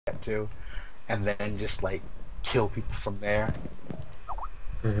want to, and then just like kill people from there.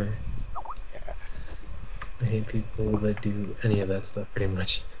 Mhm. Yeah. I hate people that do any of that stuff pretty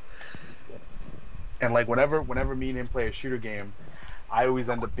much. And like whenever me and him play a shooter game, I always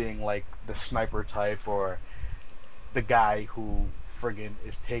end up being like the sniper type or the guy who friggin'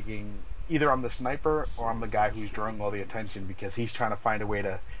 is taking either I'm the sniper or I'm the guy who's drawing all the attention because he's trying to find a way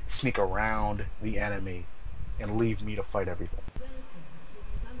to sneak around the enemy and leave me to fight everything.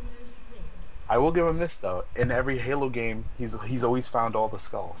 I will give him this though. In every Halo game, he's always found all the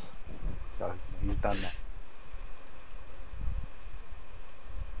skulls. So he's done that.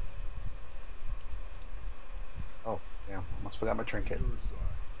 Oh, damn. Almost forgot my trinket.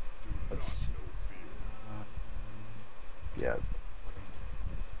 Let's see. Uh, yeah.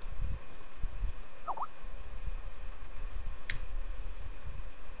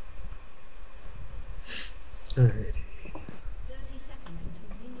 Alrighty. 30 seconds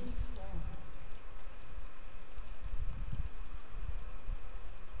until minions spawn.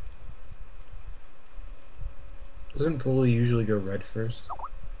 Doesn't Voli usually go red first?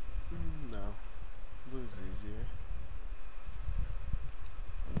 No. Blue's easier.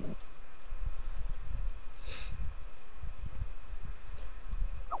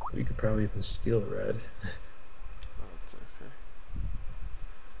 We could probably even steal the red. Oh, it's okay.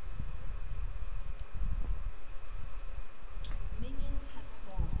 Minions have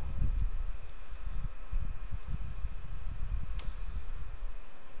spawned.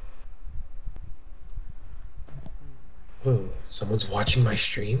 Whoa, someone's watching my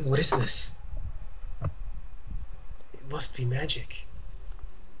stream? What is this? It must be magic.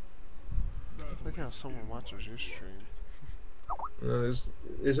 Look how someone watches your stream. No,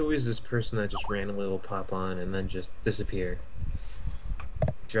 there's always this person that just randomly will pop on and then just disappear.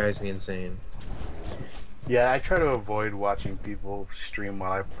 Drives me insane. Yeah, I try to avoid watching people stream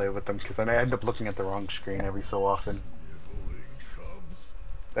while I play with them because then I end up looking at the wrong screen every so often.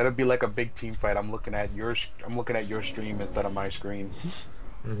 That'd be like a big team fight. I'm looking at your stream instead of my screen.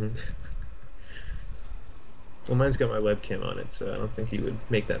 Hmm. Well, mine's got my webcam on it, so I don't think he would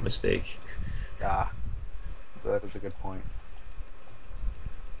make that mistake. Ah, that is a good point.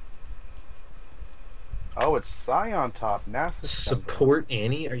 Oh, it's Psy on top. NASA symbol. Support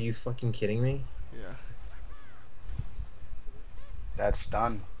Annie? Are you fucking kidding me? Yeah. That's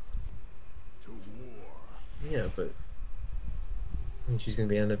done. Yeah, but I mean, she's gonna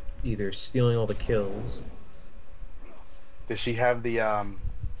be end up either stealing all the kills. Does she have the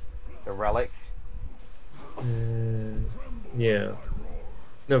relic? Yeah.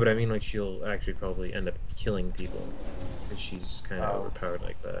 No, but I mean, like, she'll actually probably end up killing people because she's kind of Oh. overpowered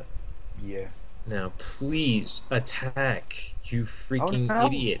like that. Yeah. Now, please attack, you freaking no.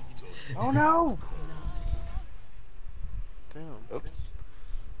 idiot! Oh no! Damn. Oops.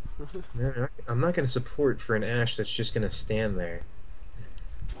 No, I'm not gonna support for an Ashe that's just gonna stand there.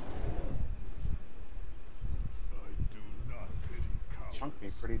 Chunked me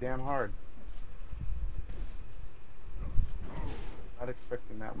pretty damn hard. Not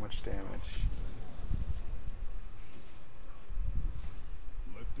expecting that much damage.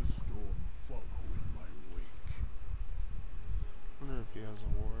 Let the storm follow in my wake. Wonder if he has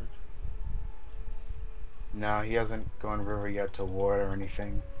a ward. No, he hasn't gone river yet to ward or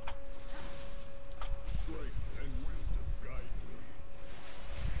anything. Strength and wisdom guide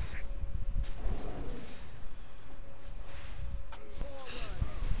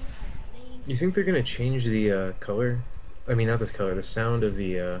You think they're gonna change the color? I mean, not this color, the sound of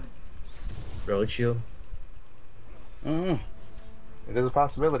the relic shield? Mm. It is a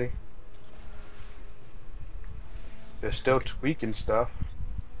possibility. They're still tweaking stuff.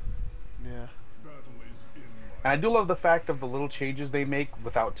 Yeah. me. Battle is in my And I do love the fact of the little changes they make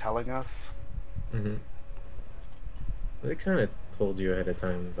without telling us. Mm-hmm. They kind of told you ahead of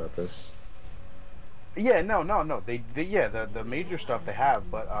time about this. Yeah, no. They yeah, the major stuff they have,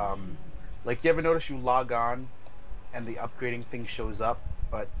 but like you ever notice you log on and the upgrading thing shows up,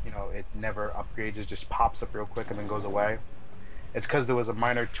 but you know it never upgrades. It just pops up real quick and then goes away. It's because there was a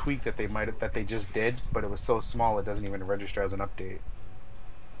minor tweak that they just did, but it was so small it doesn't even register as an update.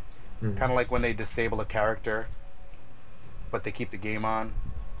 Mm. Kind of like when they disable a character, but they keep the game on,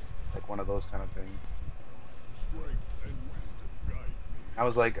 like one of those kind of things. strength and wisdom guide me. I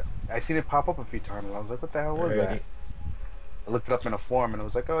was like, I seen it pop up a few times, and I was like, what the hell was that? Alrighty. I looked it up in a forum, and it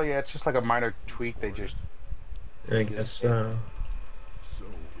was like, oh yeah, it's just like a minor tweak. They just I guess, So it let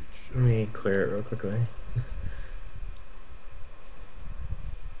shall me clear it real quickly.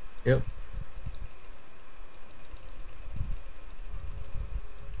 Yep.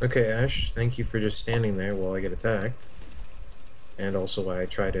 Okay, Ashe, thank you for just standing there while I get attacked. And also why I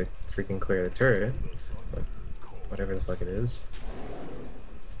try to freaking clear the turret. But whatever the fuck it is.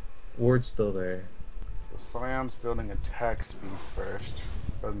 Ward's still there. So Scion's building attack speed first.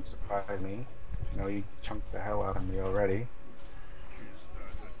 Doesn't surprise me. You know, he chunked the hell out of me already. Is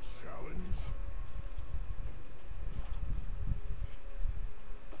that a challenge?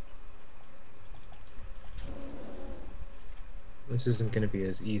 This isn't going to be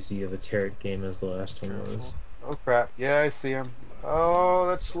as easy of a turret game as the last one was. Oh crap. Yeah, I see him. Oh,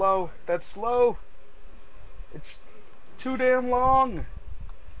 that's slow. That's slow. It's too damn long.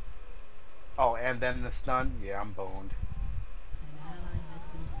 Oh, and then the stun. Yeah, I'm boned. An ally has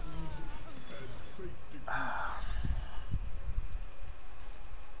been slain. As fate decrees.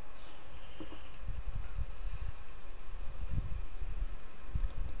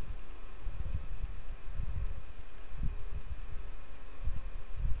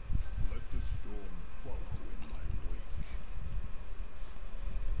 Let the storm follow in my wake.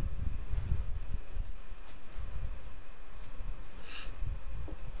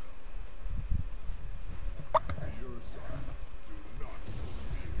 Your side, do not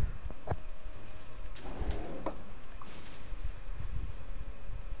fear.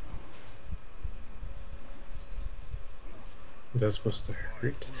 Is that supposed to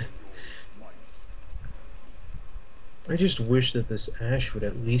hurt? Might. I just wish that this Ashe would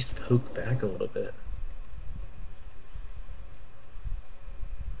at least poke back a little bit.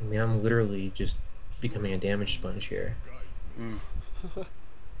 I mean, I'm literally just becoming a damage sponge here. Mm.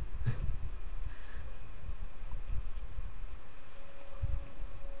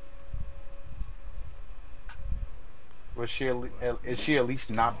 Was she? Is she at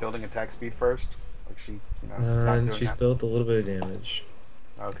least not building attack speed first? Like she, you know, not And doing she's that. built a little bit of damage.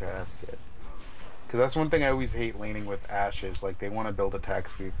 Okay, that's good. Because that's one thing I always hate laning with Ashes. Like they want to build attack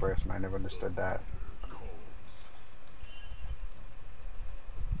speed first, and I never understood that. Calls.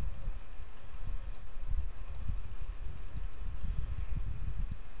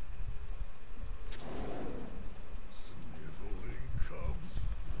 Sniveling cubs.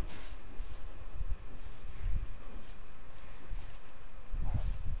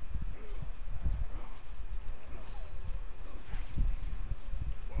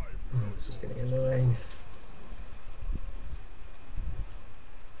 Oh, this is getting annoying.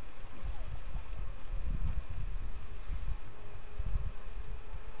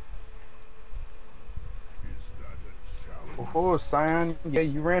 Is that a challenge? Oh, Scion, yeah,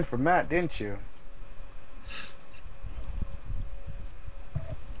 you ran from that, didn't you?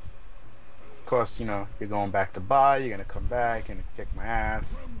 Of course, you know, you're going back to buy, you're gonna come back and kick my ass.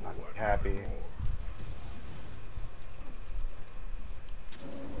 Not gonna be happy.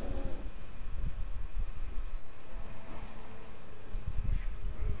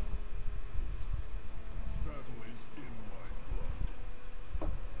 Battle is in my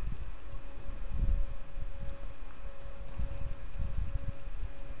blood.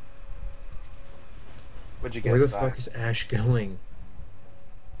 What'd you get, Where the Scion? fuck is Ashe going?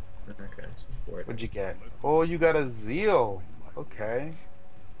 Okay, she's bored. What'd you get? Oh, you got a Zeal. Okay.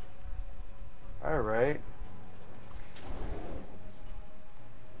 Alright.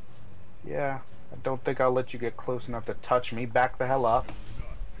 Yeah, I don't think I'll let you get close enough to touch me. Back the hell up.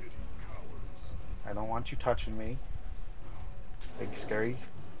 Not pity cowards. I don't want you touching me. Big scary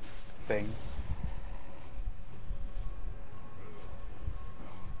thing.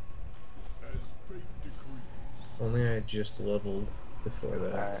 As fate decrees. If only I had just leveled before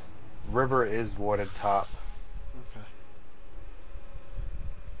that. Alright. River is warded top. Okay.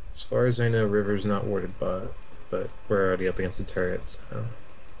 As far as I know, River's not warded bot, but we're already up against the turret, so.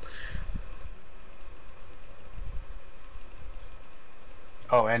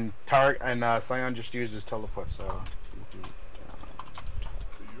 Oh, and Tarek and Scion just used his teleport, so. To your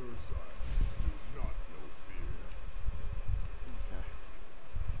side, do not know fear. Okay.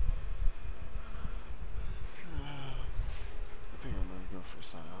 I think I'm gonna go for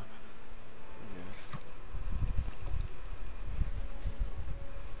Scion.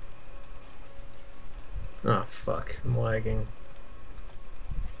 Yeah. Oh fuck, I'm lagging.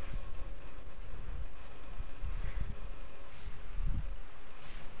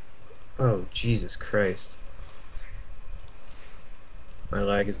 Oh, Jesus Christ. My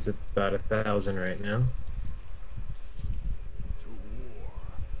lag is about 1,000 right now. To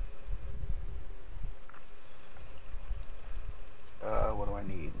war. What do I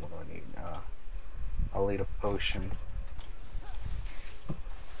need? What do I need? I'll need a potion.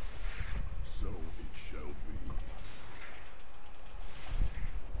 So it shall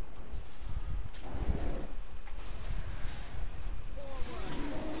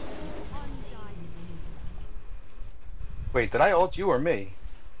be. Wait, did I ult you or me?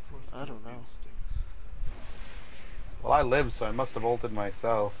 Trust I your don't know. instincts. Well, I lived, so I must have ulted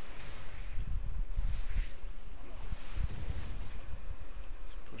myself.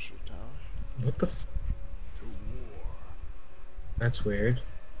 Push your tower. What the f? To war. That's weird.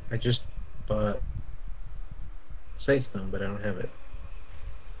 I just bought Sightstone, but I don't have it.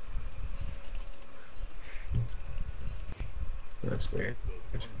 That's weird.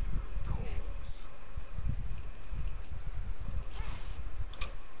 Calls.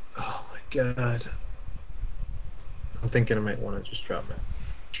 Oh my god. I'm thinking I might want to just drop my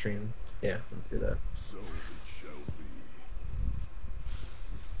stream. Yeah, I'll do that. So it shall be.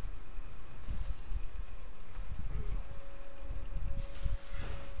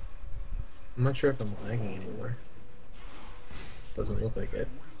 I'm not sure if I'm lagging anymore. Doesn't look like it.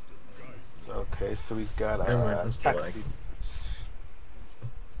 Okay, so he's got Never mind, I'm still text lagging. boots.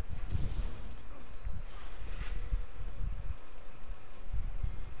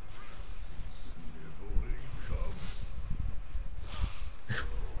 Sniveling cub.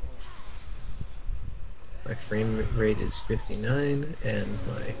 My frame rate is 59 and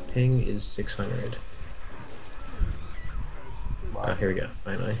my ping is 600. Wow. Ah, here we go,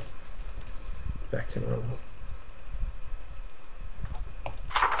 finally. Back to normal. An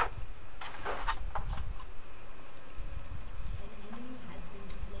enemy has been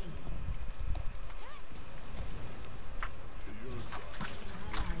slain. To your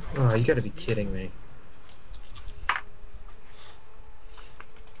side. Oh, you gotta be kidding me.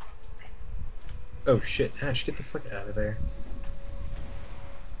 Oh shit, Ash, get the fuck out of there.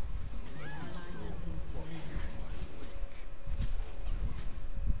 An ally has been slain.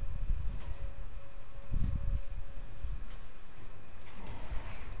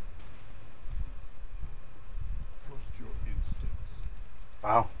 Trust your instincts.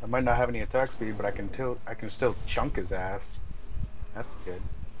 Wow, I might not have any attack speed, but I can still chunk his ass. That's good.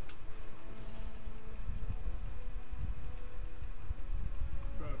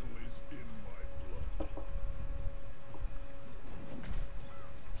 Battle is in my blood.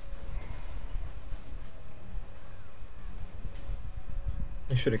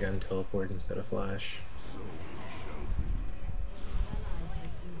 I should have gotten teleport instead of flash. So it shall be. Ally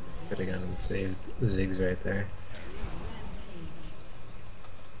has been slain. Could have gone and saved Ziggs right there. Rampage.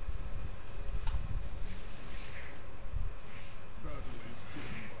 Battle is in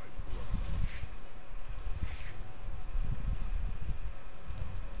my blood.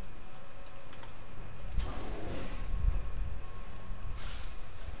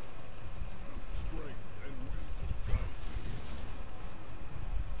 Strength and wisdom guide me.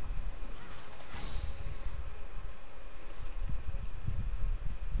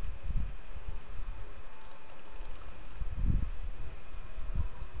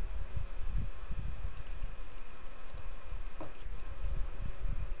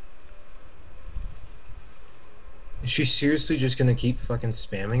 Is she seriously just gonna keep fucking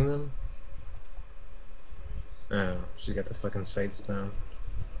spamming them? Oh, she got the fucking sights down.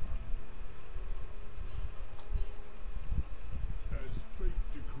 As fate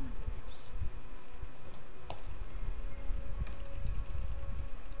decrees.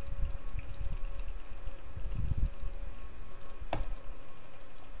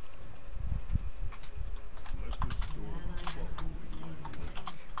 Let the An storm ally has been slain.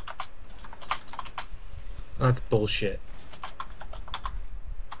 Oh, that's bullshit.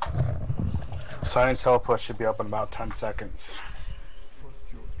 Science teleport should be up in about 10 seconds. trust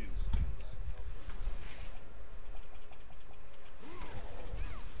your instincts.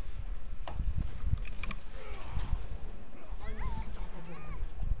 Unstoppable.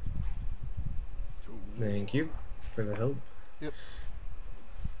 To war. Thank you for the help. Yep.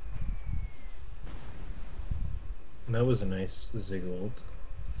 That was a nice Zig ult.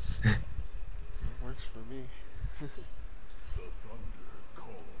 It works for me. The thunder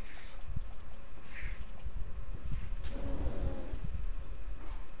calls.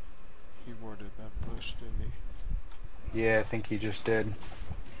 He warded that push, didn't he? Yeah, I think he just did.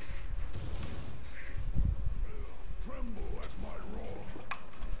 Tremble at my roar.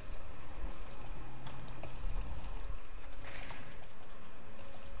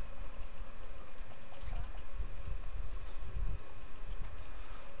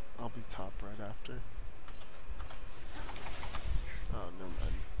 I'll be top right after. Oh, never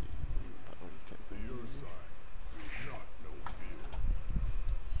mind. You probably take To the your easy. side. Do not know fear.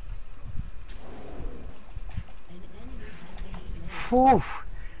 An enemy has been slain. Whew.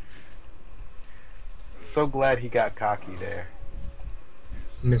 So glad he got cocky there.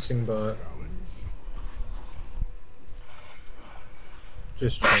 Missing bot.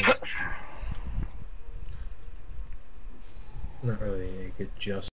 Just changed. Not really a good just